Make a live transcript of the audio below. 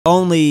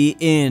Only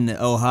in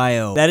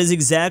Ohio. That is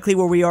exactly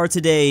where we are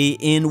today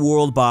in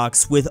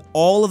Worldbox with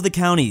all of the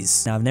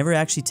counties. Now, I've never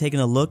actually taken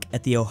a look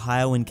at the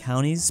Ohioan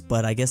counties,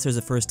 but I guess there's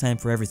a first time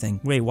for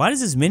everything. Wait, why does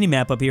this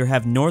mini-map up here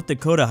have North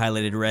Dakota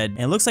highlighted red? And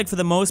it looks like for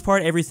the most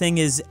part, everything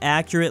is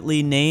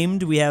accurately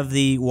named. We have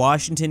the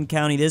Washington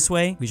County this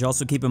way. We should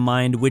also keep in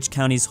mind which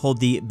counties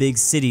hold the big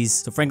cities.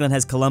 So Franklin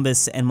has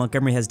Columbus and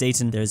Montgomery has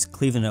Dayton. There's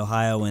Cleveland,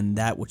 Ohio, and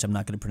that, which I'm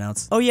not going to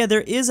pronounce. Oh yeah,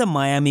 there is a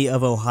Miami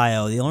of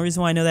Ohio. The only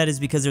reason why I know that is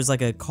because there's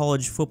like a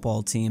college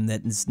football team that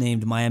is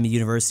named Miami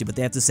University, but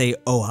they have to say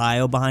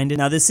Ohio behind it.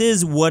 Now this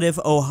is what if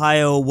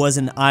Ohio was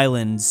an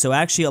island. So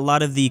actually a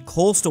lot of the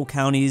coastal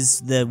counties,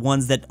 the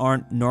ones that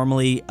aren't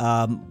normally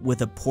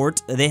with a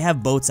port, they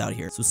have boats out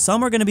here. So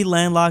some are going to be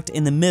landlocked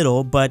in the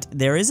middle, but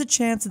there is a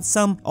chance that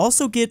some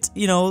also get,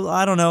 you know,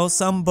 I don't know,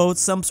 some boats,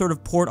 some sort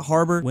of port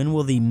harbor. When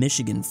will the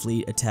Michigan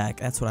fleet attack?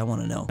 That's what I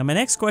want to know. Now my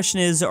next question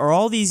is, are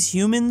all these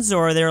humans,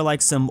 or are there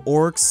like some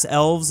orcs,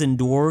 elves, and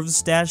dwarves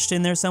stashed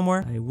in there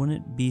somewhere? I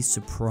wouldn't be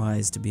surprised,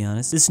 to be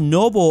honest. This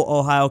Noble,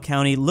 Ohio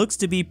County looks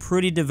to be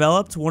pretty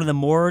developed. One of the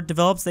more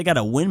developed. They got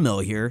a windmill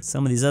here.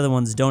 Some of these other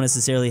ones don't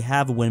necessarily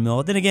have a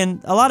windmill. Then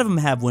again, a lot of them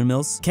have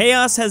windmills.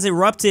 Chaos has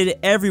erupted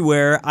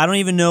everywhere. I don't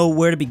even know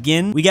where to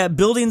begin. We got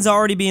buildings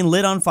already being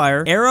lit on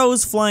fire.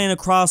 Arrows flying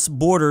across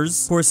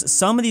borders. Of course,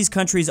 some of these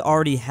countries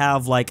already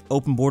have like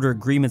open border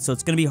agreements, so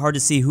it's going to be hard to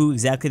see who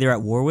exactly they're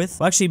at war with.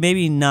 Well, actually,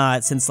 maybe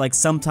not, since like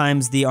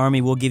sometimes the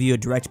army will give you a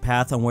direct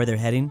path on where they're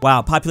heading.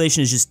 Wow,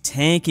 population is just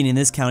tanking in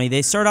this county.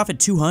 They start off at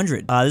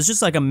 200. There's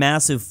just like a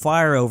massive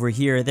fire over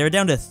here. They're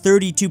down to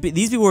 32.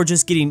 These people are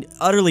just getting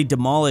utterly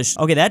demolished.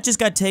 Okay, that just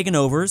got taken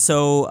over.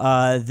 So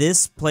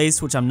this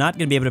place, which I'm not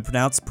going to be able to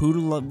pronounce,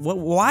 Poodle.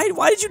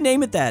 Why did you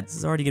name it that? This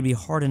is already going to be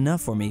hard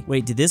enough for me.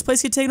 Wait, did this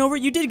place get taken over?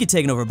 You did get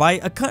taken over by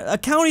a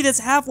county that's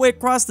halfway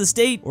across the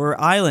state, or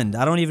island.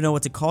 I don't even know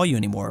what to call you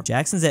anymore.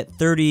 Jackson's at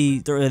 30.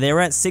 They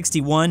were at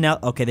 61 now.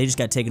 Okay, they just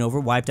got taken over,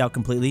 wiped out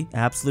completely.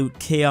 Absolute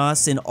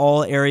chaos in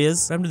all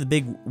areas. What happened to the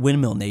big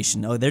windmill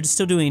nation? Oh, they're just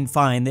still doing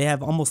fine. They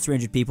have almost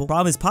 300 people.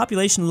 Problem is,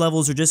 population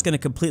levels are just going to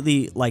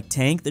completely like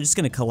tank. They're just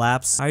going to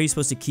collapse. How are you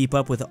supposed to keep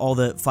up with all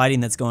the fighting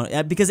that's going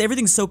on? Because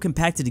everything's so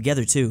compacted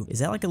together too. Is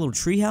that like a little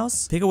tree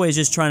house? Pickaway is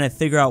just trying to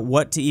figure out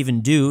what to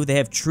even do. They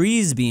have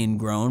trees being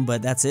grown,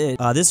 but that's it.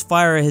 This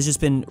fire has just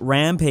been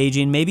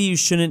rampaging. Maybe you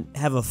shouldn't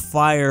have a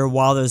fire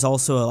while there's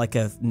also like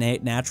a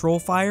natural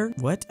fire.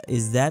 What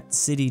is that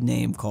city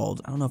name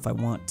called? I don't know if I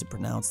want to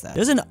pronounce that.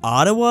 There's an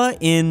Ottawa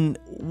in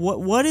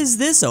what is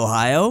this,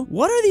 Ohio?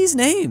 What are these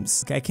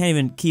names? Okay, I can't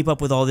even keep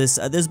up with all this.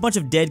 There's a bunch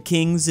of dead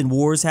kings and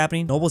wars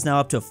happening. Noble's now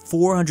up to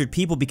 400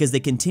 people because they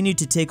continue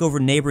to take over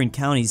neighboring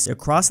counties. They're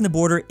crossing the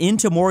border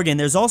into Morgan.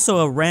 There's also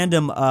a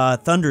random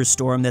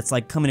thunderstorm that's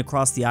like coming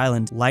across the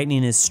island.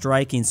 Lightning is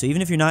striking, so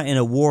even if you're not in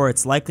a war,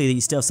 it's likely that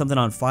you still have something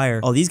on fire.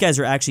 Oh, these guys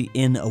are actually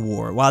in a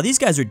war. Wow, these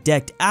guys are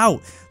decked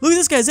out. Look at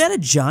this guy. Is that a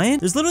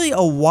giant? There's literally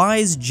a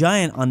wise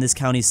giant on this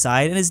county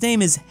side, and his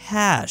name is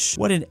Hash.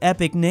 What an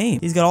epic name.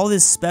 He's got all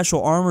this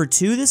special armor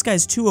too. This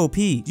guy's too OP.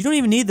 You don't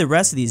even need the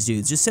rest of these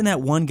dudes. Just send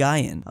that one guy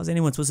in. How's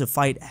anyone supposed to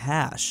fight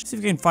Hash? See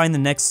if we can find the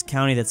next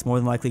county that's more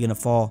than likely going to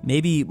fall.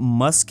 Maybe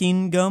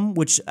Muskingum,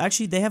 which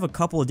actually they have a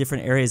couple of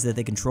different areas that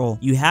they control.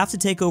 You have to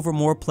take over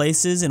more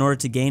places in order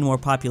to gain more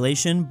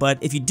population, but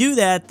if you do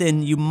that,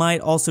 then you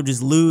might also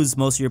just lose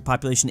most of your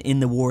population in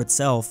the war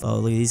itself. Oh,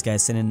 look at these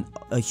guys sending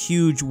a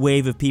huge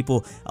wave of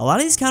people. A lot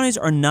of these counties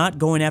are not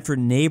going after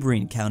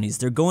neighboring counties.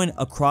 They're going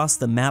across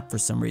the map for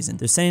some reason.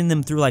 They're sending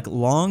them through like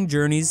long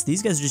journeys.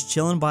 These guys are just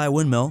chilling by a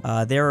windmill.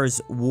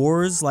 There's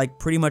wars like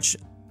pretty much,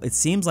 it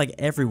seems like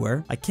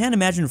everywhere. I can't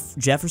imagine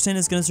Jefferson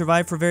is going to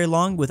survive for very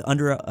long with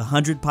under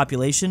 100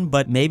 population,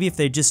 but maybe if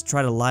they just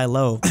try to lie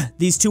low.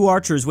 These two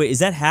archers, wait, is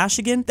that Hash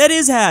again? That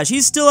is Hash.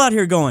 He's still out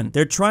here going.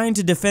 They're trying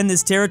to defend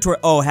this territory.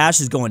 Oh,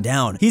 Hash is going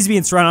down. He's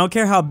being surrounded. I don't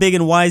care how big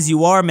and wise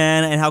you are,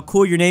 man, and how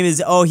cool your name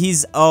is. Oh,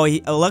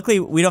 luckily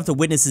we don't have to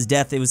witness his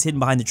death. It was hidden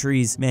behind the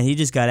trees. Man, he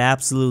just got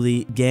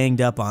absolutely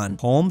ganged up on.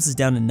 Holmes is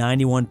down to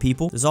 91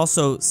 people. There's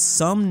also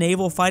some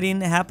naval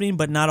fighting happening,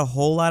 but not a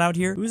whole lot out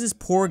here. Who's this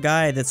poor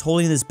guy that's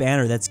holding this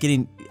banner that's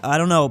getting, I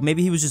don't know,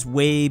 maybe he was just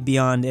way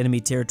beyond enemy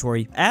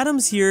territory.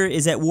 Adams here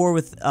is at war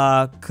with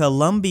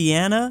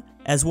Columbiana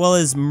as well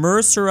as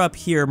Mercer up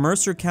here,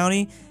 Mercer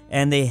County,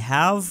 and they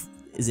have,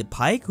 is it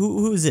Pike?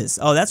 Who is this?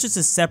 Oh, that's just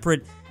a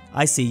separate,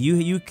 I see.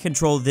 You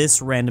control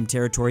this random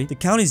territory. The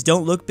counties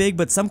don't look big,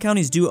 but some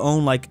counties do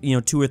own like, you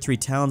know, 2 or 3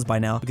 towns by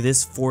now. Look at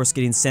this force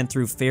getting sent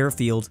through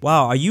Fairfield.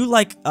 Wow, are you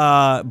like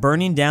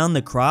burning down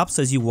the crops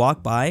as you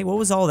walk by? What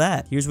was all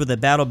that? Here's where the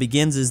battle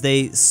begins, is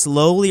they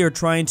slowly are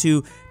trying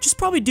to just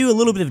probably do a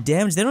little bit of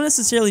damage. They don't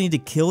necessarily need to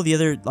kill the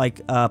other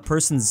like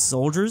person's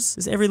soldiers.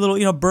 Just every little,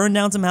 you know, burn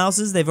down some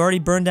houses. They've already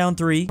burned down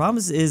 3. Problem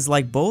is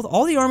like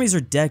all the armies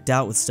are decked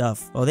out with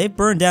stuff. Oh, they've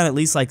burned down at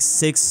least like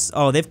 6.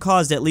 Oh, they've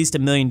caused at least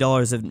 $1 million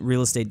of in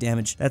real estate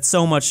damage. That's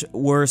so much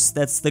worse.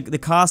 That's the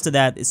cost of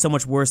that is so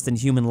much worse than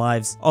human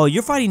lives. Oh,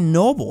 you're fighting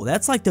Noble.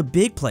 That's like the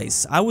big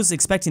place. I was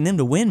expecting them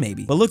to win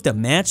maybe. But look, the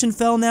mansion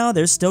fell now.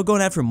 They're still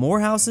going after more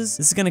houses.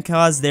 This is going to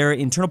cause their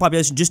internal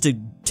population just to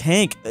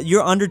tank.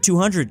 You're under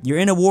 200. You're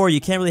in a war.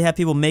 You can't really have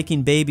people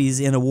making babies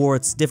in a war.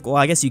 It's difficult.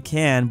 Well, I guess you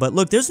can, but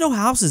look, there's no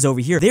houses over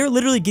here. They're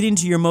literally getting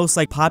to your most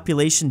like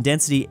population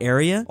density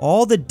area.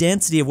 All the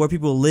density of where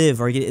people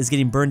live is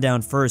getting burned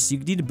down first. You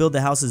need to build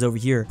the houses over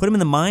here. Put them in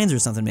the mines or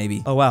something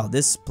maybe. Oh wow,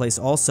 this place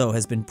also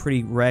has been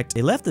pretty wrecked.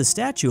 They left the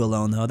statue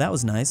alone though. That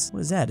was nice. What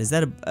is that? Is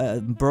that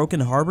a broken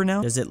harbor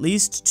now? There's at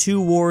least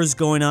 2 wars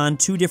going on,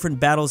 2 different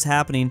battles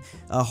happening.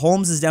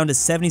 Holmes is down to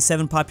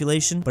 77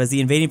 population, but as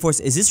the invading force,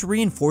 is this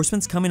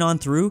reinforcements coming on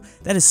through?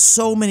 That is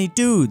so many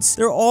dudes.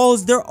 They're all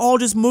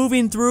just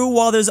moving through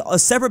while there's a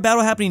separate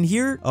battle happening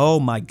here. Oh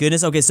my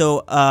goodness. Okay,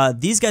 so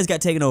these guys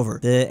got taken over.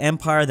 The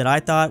empire that I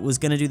thought was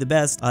gonna do the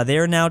best,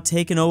 they're now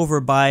taken over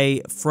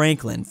by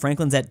Franklin.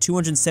 Franklin's at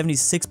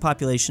 276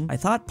 population. I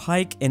thought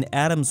Pike and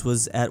Adams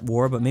was at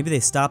war, but maybe they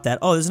stopped that.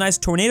 Oh, there's a nice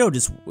tornado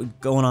just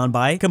going on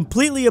by,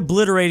 completely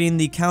obliterating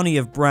the county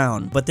of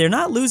Brown. But they're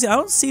not losing. I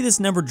don't see this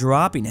number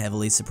dropping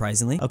heavily,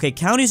 surprisingly. Okay,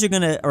 counties are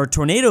gonna, or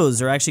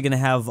tornadoes are actually gonna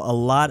have a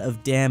lot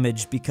of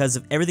damage because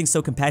of everything's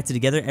so compacted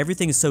together.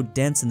 Everything is so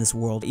dense in this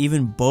world.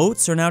 Even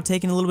boats are now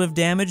taking a little bit of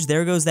damage.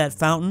 There goes that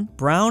fountain.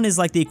 Brown is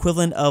like the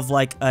equivalent of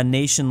like a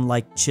nation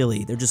like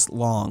Chile. They're just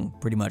long,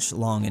 pretty much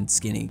long and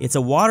skinny. It's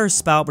a water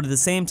spout, but at the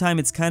same time,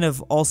 it's kind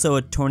of also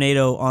a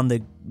tornado on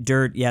the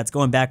dirt. Yeah, it's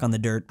going back on the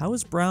dirt. How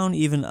is Brown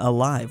even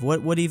alive?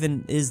 What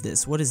even is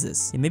this? What is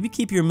this? Yeah, maybe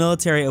keep your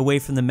military away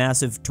from the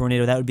massive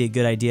tornado. That would be a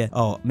good idea.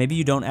 Oh, maybe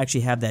you don't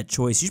actually have that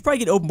choice. You should probably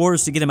get open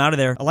borders to get them out of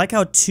there. I like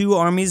how 2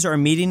 armies are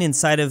meeting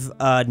inside of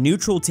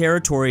neutral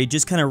territory,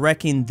 just kind of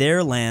wrecking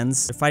their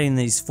lands. They're fighting in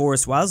these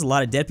forests. Wow, there's a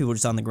lot of dead people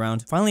just on the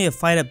ground. Finally, a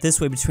fight up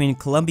this way between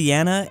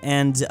Columbiana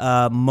and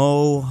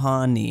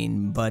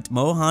Mohanin. But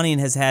Mohanin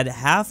has had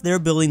half their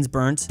buildings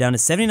burnt, down to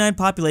 79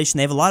 population.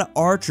 They have a lot of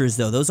archers,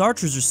 though. Those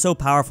archers are so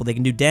powerful. They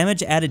can do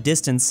damage at a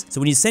distance. So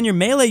when you send your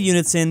melee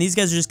units in, these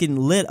guys are just getting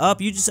lit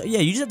up. You just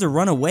have to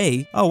run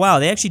away. Oh wow,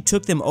 they actually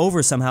took them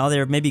over somehow.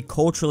 They're maybe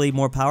culturally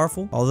more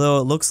powerful. Although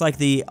it looks like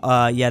the,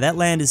 yeah, that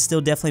land is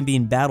still definitely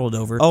being battled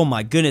over. Oh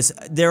my goodness,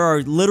 there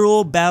are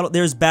literal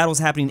there's battles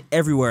happening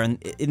everywhere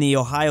in the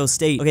Ohio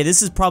state. Okay,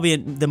 this is probably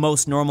the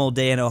most normal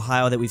day in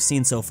Ohio that we've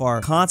seen so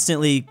far.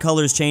 Constantly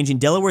colors changing.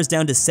 Delaware's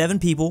down to 7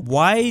 people.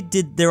 Why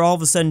did there all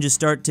of a sudden just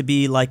start to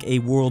be like a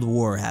world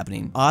war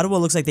happening? Ottawa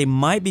looks like they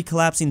might be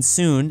collapsing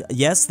soon.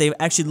 Yes, they've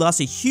actually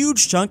lost a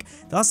huge chunk.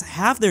 They lost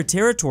half their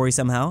territory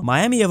somehow.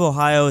 Miami of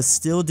Ohio is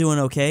still doing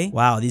okay.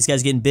 Wow, these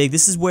guys are getting big.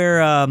 This is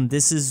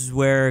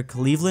where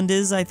Cleveland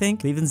is, I think.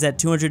 Cleveland's at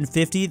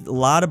 250. A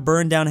lot of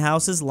burned down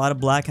houses, a lot of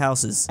black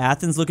houses.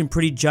 Athens looking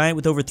pretty giant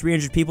with over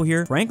 300 people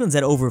here. Franklin's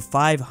at over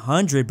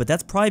 500, but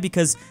that's probably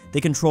because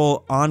they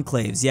control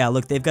enclaves. Yeah,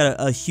 look, they've got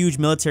a huge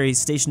military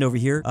stationed over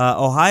here.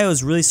 Ohio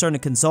is really starting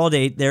to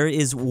consolidate. There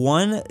is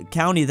one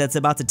county that's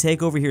about to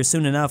take over here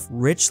soon enough.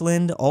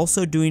 Richland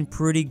also doing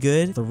pretty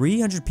good.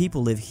 300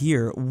 people live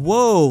here.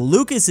 Whoa,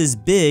 Lucas is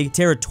big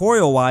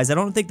territorial wise. I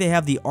don't think they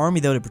have the army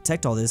though to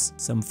protect all this.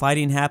 Some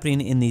fighting happening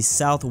in the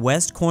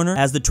southwest corner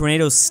as the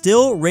tornado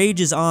still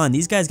rages on.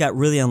 These guys got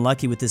really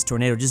unlucky with this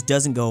tornado. It just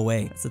doesn't go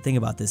away. That's the thing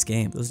about this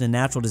game. Those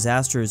natural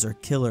disasters are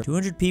killer.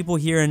 200 people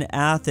here in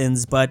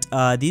Athens, but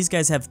these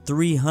guys have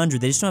 300.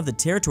 They just don't have the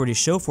territory to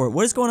show for it.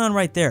 What is going on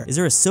right there? Is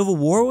there a civil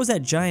war? What was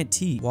that giant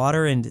T?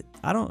 Water and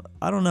I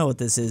don't know what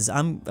this is.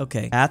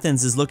 Okay.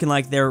 Athens is looking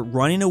like they're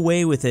running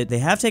away with it. They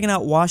have taken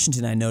out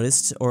Washington, I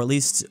noticed, or at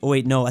least, oh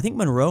wait, no, I think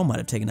Monroe might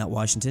have taken out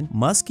Washington.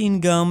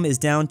 Muskingum is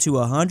down to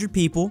 100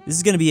 people. This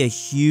is going to be a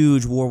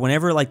huge war.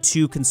 Whenever like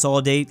 2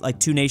 consolidate, like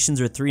 2 nations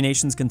or 3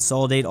 nations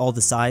consolidate all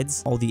the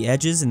sides, all the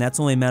edges, and that's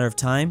only a matter of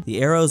time.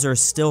 The arrows are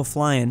still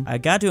flying. I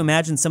got to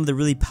imagine some of the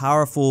really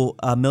powerful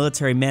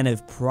military men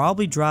have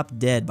probably dropped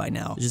dead by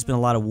now. There's just been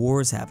a lot of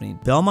wars happening.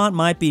 Belmont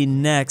might be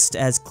next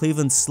as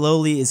Cleveland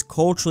slowly is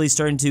culturally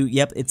starting to,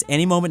 yep, it's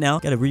any moment now.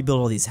 Gotta rebuild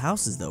all these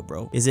houses though,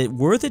 bro. Is it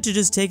worth it to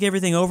just take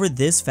everything over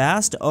this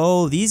fast?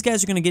 Oh, these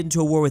guys are gonna get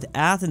into a war with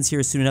Athens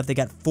here soon enough. They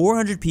got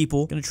 400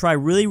 people. Gonna try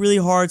really, really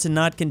hard to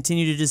not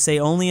continue to just say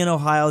only in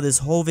Ohio this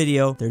whole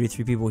video.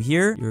 33 people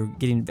here. You're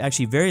getting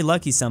actually very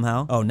lucky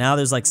somehow. Oh, now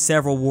there's like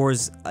several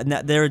wars.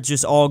 They're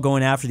just all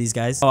going after these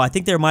guys. Oh, I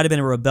think there might have been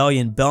a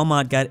rebellion.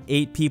 Belmont got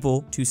 8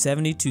 people.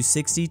 270,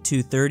 260,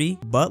 230.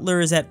 Butler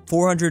is at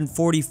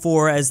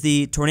 444 as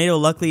the tornado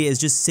luckily is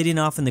just sitting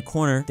off in the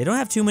corner. They don't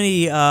have too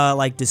many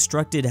like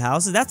destructed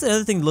houses. That's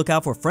another thing to look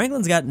out for.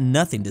 Franklin's got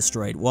nothing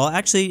destroyed. Well,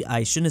 actually,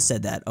 I shouldn't have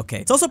said that. Okay.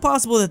 It's also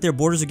possible that their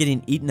borders are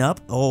getting eaten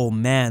up. Oh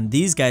man,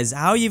 these guys,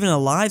 how are you even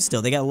alive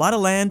still? They got a lot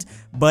of land,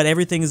 but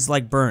everything is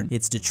like burned.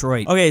 It's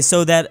Detroit. Okay,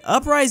 so that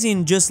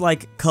uprising just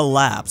like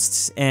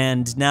collapsed,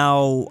 and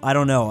now, I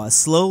don't know,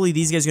 slowly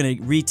these guys are gonna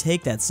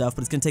retake that stuff,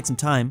 but it's gonna take some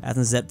time.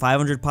 Athens is at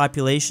 500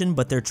 population,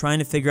 but they're trying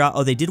to figure out,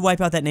 oh, they did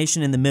wipe out that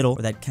nation in the middle,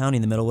 or that county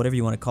in the middle, whatever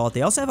you want to call it.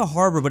 They also have a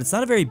harbor, but it's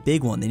not a very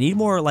big one. They need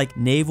more more like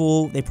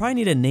naval. They probably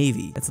need a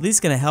navy. That's at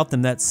least going to help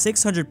them. That's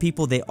 600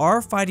 people. They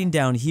are fighting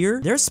down here.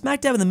 They're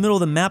smack dab in the middle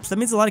of the map, so that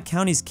means a lot of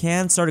counties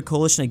can start a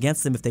coalition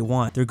against them if they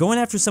want. They're going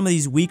after some of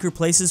these weaker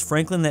places.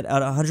 Franklin, that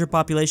at 100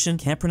 population,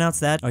 can't pronounce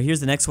that. Oh, here's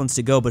the next ones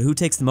to go, but who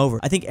takes them over?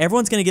 I think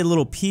everyone's going to get a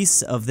little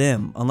piece of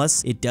them,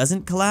 unless it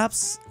doesn't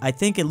collapse. I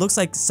think it looks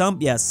like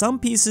some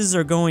pieces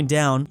are going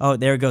down. Oh,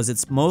 there it goes.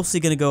 It's mostly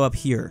going to go up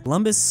here.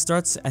 Columbus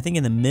starts, I think,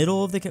 in the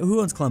middle of the...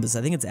 Who owns Columbus?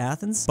 I think it's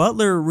Athens.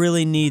 Butler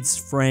really needs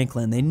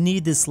Franklin. They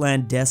need this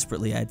land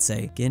desperately, I'd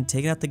say. Again,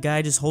 taking out the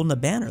guy just holding a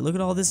banner. Look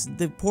at all this.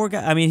 The poor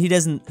guy. I mean,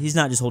 he's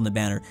not just holding a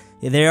banner.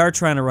 They are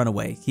trying to run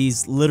away.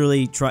 He's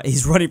literally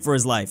he's running for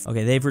his life.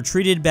 Okay, they've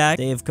retreated back.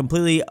 They have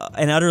completely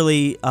and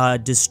utterly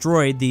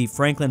destroyed the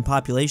Franklin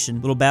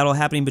population. Little battle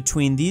happening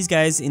between these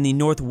guys in the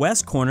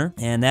northwest corner,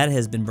 and that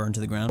has been burned to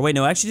the ground. Wait,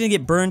 no, actually didn't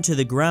get burned to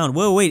the ground.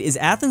 Whoa, wait, is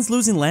Athens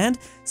losing land?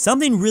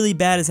 Something really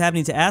bad is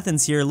happening to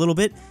Athens here a little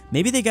bit.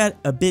 Maybe they got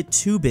a bit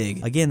too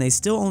big. Again, they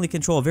still only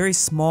control a very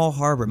small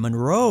harbor.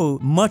 Monroe,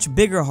 much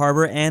bigger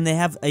harbor, and they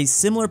have a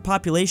similar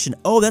population.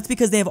 Oh, that's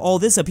because they have all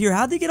this up here.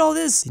 How'd they get all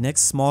this? The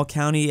next small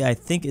county, I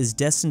think, is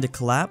destined to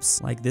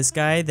collapse. Like this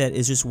guy that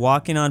is just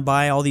walking on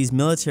by all these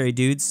military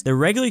dudes. The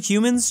regular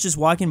humans just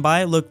walking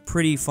by look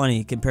pretty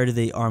funny compared to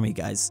the army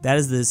guys. That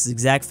is this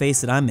exact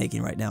face that I'm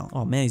making right now.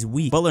 Oh man, he's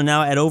weak. Butler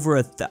now at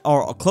over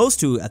or close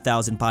to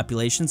 1,000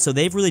 population, so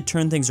they've really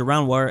turned things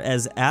around,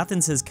 whereas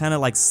Athens has kind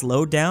of like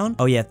slowed down.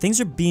 Oh yeah,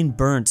 things are being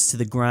burnt to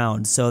the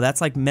ground, so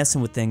that's like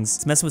messing with things.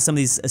 It's messing with some of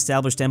these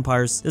established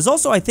empires. There's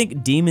also, I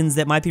think, demons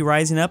that might be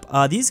rising up.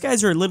 These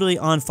guys are literally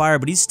on fire,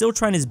 but he's still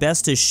trying his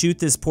best to shoot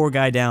this poor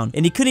guy down,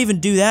 and he couldn't even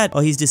do that. Oh,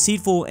 he's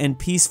deceitful and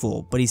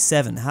peaceful, but he's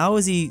 7. How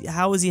is he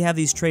have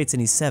these traits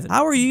and he's 7?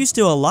 How are you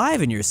still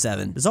alive and you're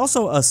 7? There's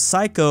also a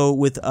psycho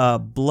with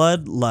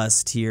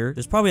bloodlust here.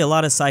 There's probably a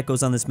lot of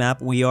psychos on this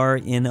map. We are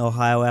in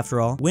Ohio after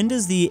all. When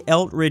does the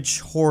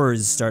Eldritch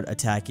horrors start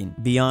attacking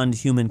beyond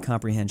human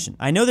comprehension?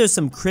 I know there's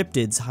some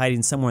cryptids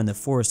hiding somewhere in the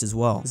forest as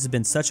well. This has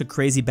been such a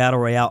crazy battle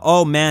royale.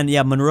 Oh man,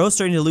 yeah, Monroe's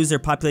starting to lose their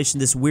population,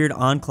 this weird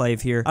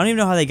enclave here. I don't even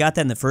know how they got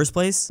that in the first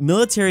place.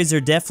 Militaries are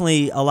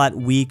definitely a lot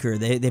weaker.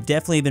 They've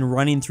definitely been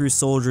running through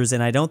soldiers,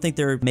 and I don't think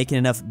they're making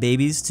enough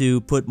babies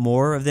to put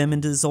more of them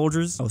into the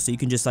soldiers. Oh, so you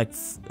can just like,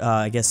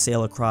 I guess,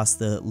 sail across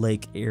the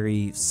Lake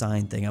Erie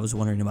sign thing. I was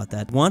wondering about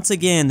that. Once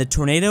again, the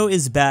tornado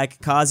is back,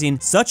 causing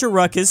such a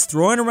ruckus,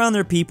 throwing around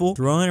their people,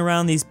 throwing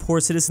around these poor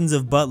citizens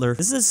of Butler.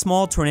 This is a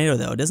small tornado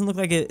though. It doesn't look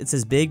like it's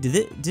as big. Did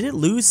it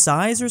lose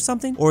size or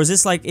something? Or is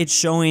this like it's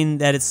showing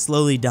that it's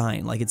slowly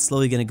dying, like it's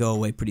slowly gonna go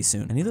away pretty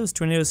soon? Any of those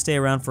tornadoes stay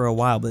around for a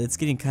while, but it's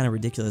getting kind of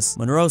ridiculous.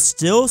 Monroe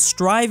still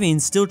striving,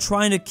 still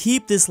trying to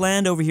keep this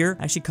land over here,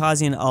 actually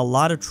causing a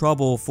lot of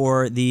trouble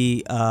for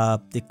the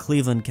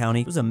Cleveland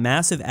County. It was a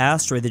massive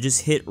asteroid that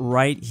just hit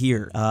right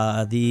here.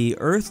 The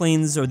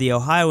Earthlings or the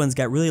Ohioans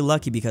got really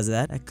lucky because of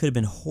that. That could have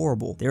been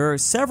horrible. There are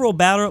several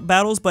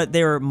battles, but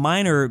they are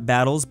minor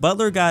battles.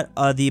 Butler got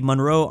the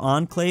Monroe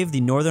Enclave,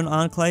 the northern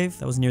enclave.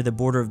 That was near the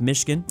border of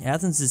Michigan.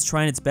 Athens is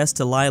trying its best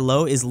to lie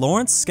low. Is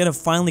Lawrence gonna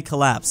finally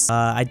collapse?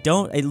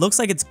 It looks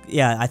like it's,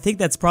 yeah, I think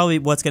that's probably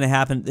what's gonna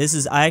happen.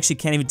 I actually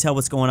can't even tell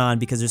what's going on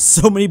because there's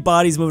so many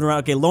bodies moving around.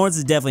 Okay, Lawrence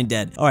is definitely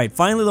dead. All right,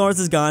 finally Lawrence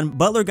is gone.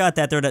 Butler got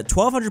that. They're at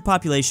 1,200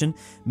 population.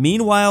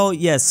 Meanwhile,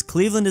 yes,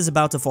 Cleveland is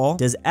about to fall.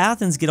 Does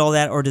Athens get all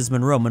that, or does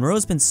Monroe?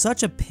 Monroe's been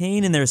such a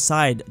pain in their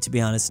side, to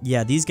be honest.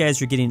 Yeah, these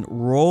guys are getting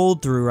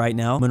rolled through right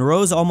now.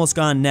 Monroe's almost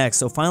gone next,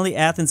 so finally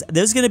Athens.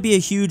 There's gonna be a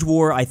huge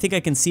war. I think I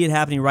can see it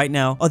happening right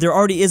now. Oh, there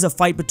already is a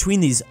fight between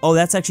these. Oh,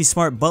 that's actually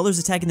smart. Butler's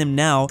attacking them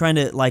now, trying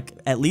to like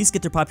at least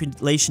get their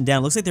population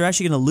down. Looks like they're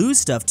actually gonna lose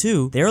stuff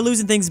too. They're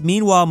losing things.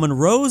 Meanwhile,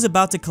 Monroe's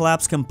about to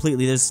collapse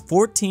completely. There's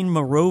 14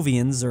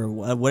 Moravians, or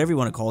whatever you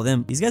want to call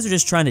them. These guys are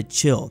just trying to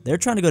chill. They're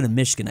trying to go to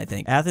Michigan, I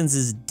think. Athens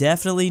is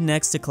definitely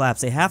next to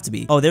collapse. They have to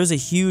be. Oh, there's a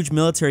huge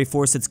military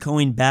force that's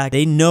going back.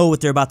 They know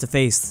what they're about to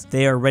face.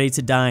 They are ready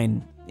to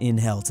dine in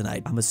hell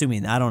tonight. I'm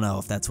assuming. I don't know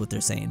if that's what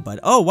they're saying,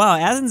 but oh wow,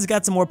 Athens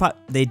got some more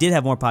they did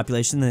have more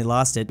population, then they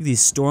lost it.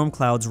 These storm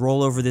clouds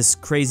roll over this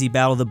crazy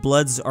battle. The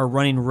Bloods are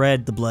running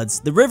red.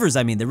 The rivers,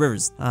 I mean, the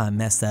rivers. Ah, I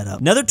messed that up.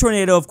 Another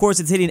tornado, of course,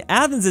 it's hitting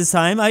Athens this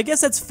time. I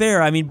guess that's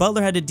fair. I mean,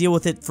 Butler had to deal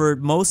with it for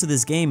most of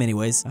this game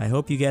anyways. I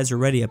hope you guys are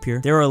ready up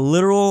here. There are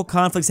literal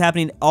conflicts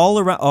happening all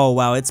around. Oh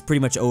wow, it's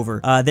pretty much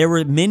over. There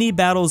were many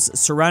battles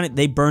surrounding.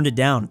 They burned it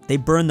down. They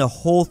burned the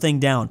whole thing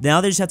down.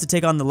 Now they just have to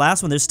take on the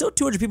last one. There's still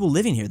 200 people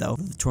living here though.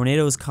 The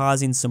tornado is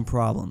causing some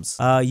problems.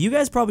 You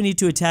guys probably need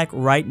to attack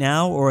right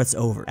now or it's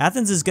over.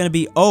 Athens is going to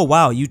be, oh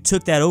wow, you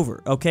took that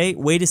over. Okay,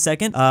 wait a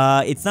second.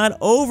 It's not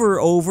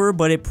over,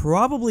 but it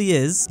probably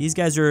is. These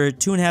guys are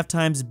 2.5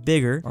 times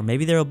bigger, or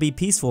maybe they'll be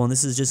peaceful and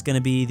this is just going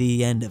to be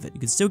the end of it. You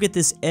can still get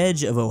this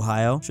edge of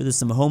Ohio. I'm sure there's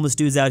some homeless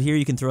dudes out here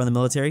you can throw in the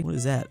military. What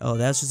is that? Oh,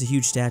 that's just a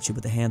huge statue,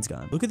 but the hand's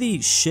gone. Look at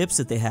the ships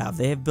that they have.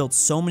 They have built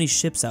so many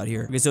ships out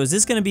here. Okay, so is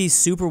this going to be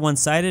super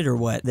one-sided or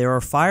what? There are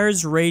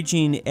fires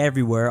raging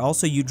everywhere.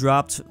 Also, you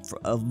dropped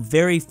dropped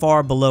very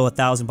far below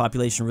 1,000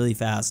 population really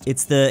fast.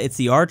 It's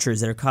the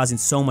archers that are causing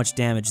so much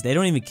damage. They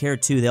don't even care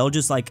too. They'll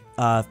just like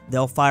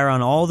they'll fire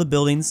on all the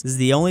buildings. This is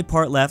the only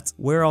part left.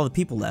 Where are all the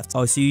people left?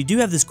 Oh, so you do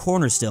have this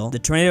corner still. The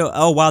tornado.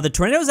 Oh wow, the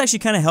tornado is actually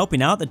kind of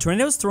helping out. The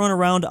tornado's throwing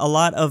around a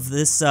lot of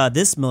this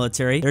this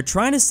military. They're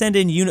trying to send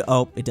in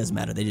Oh, it doesn't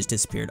matter. They just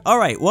disappeared. All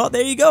right, well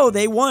there you go.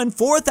 They won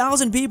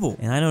 4,000 people,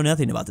 and I know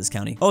nothing about this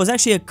county. Oh, it's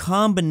actually a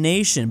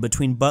combination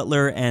between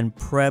Butler and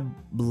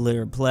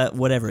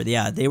whatever.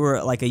 Yeah, they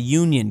were like a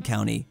union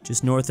county,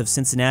 just north of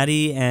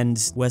Cincinnati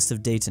and west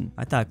of Dayton.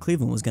 I thought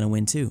Cleveland was gonna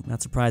win too.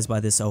 Not surprised by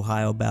this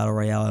Ohio battle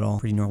royale at all.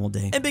 Pretty normal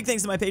day. And big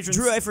thanks to my patrons.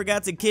 Drew, I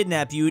forgot to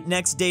kidnap you.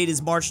 Next date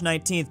is March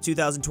 19th,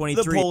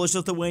 2023. The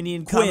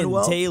Polish-Lithuanian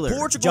Commonwealth. Taylor.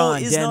 Portugal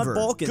John is Denver. not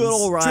Balkans. Good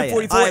ol' Riot.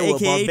 Trip 44, Iowa,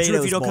 aka Barbados Drew,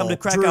 if you don't come to Ball.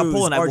 Krakow, Drew's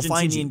Poland, I will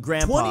find you. Argentinian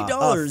grandpa.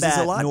 $20 is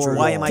a lot. Norway.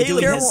 Why am I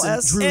doing Taylor this?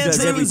 S. Drew and does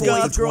Drew's everything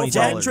got for $20. $12.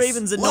 Jack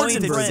Traven's annoying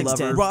Luxembourg friends.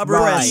 lover. Robert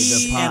Ride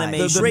E. the pie.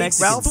 Animation. The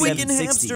Mexican Ralph Wiggin 760. Hamster.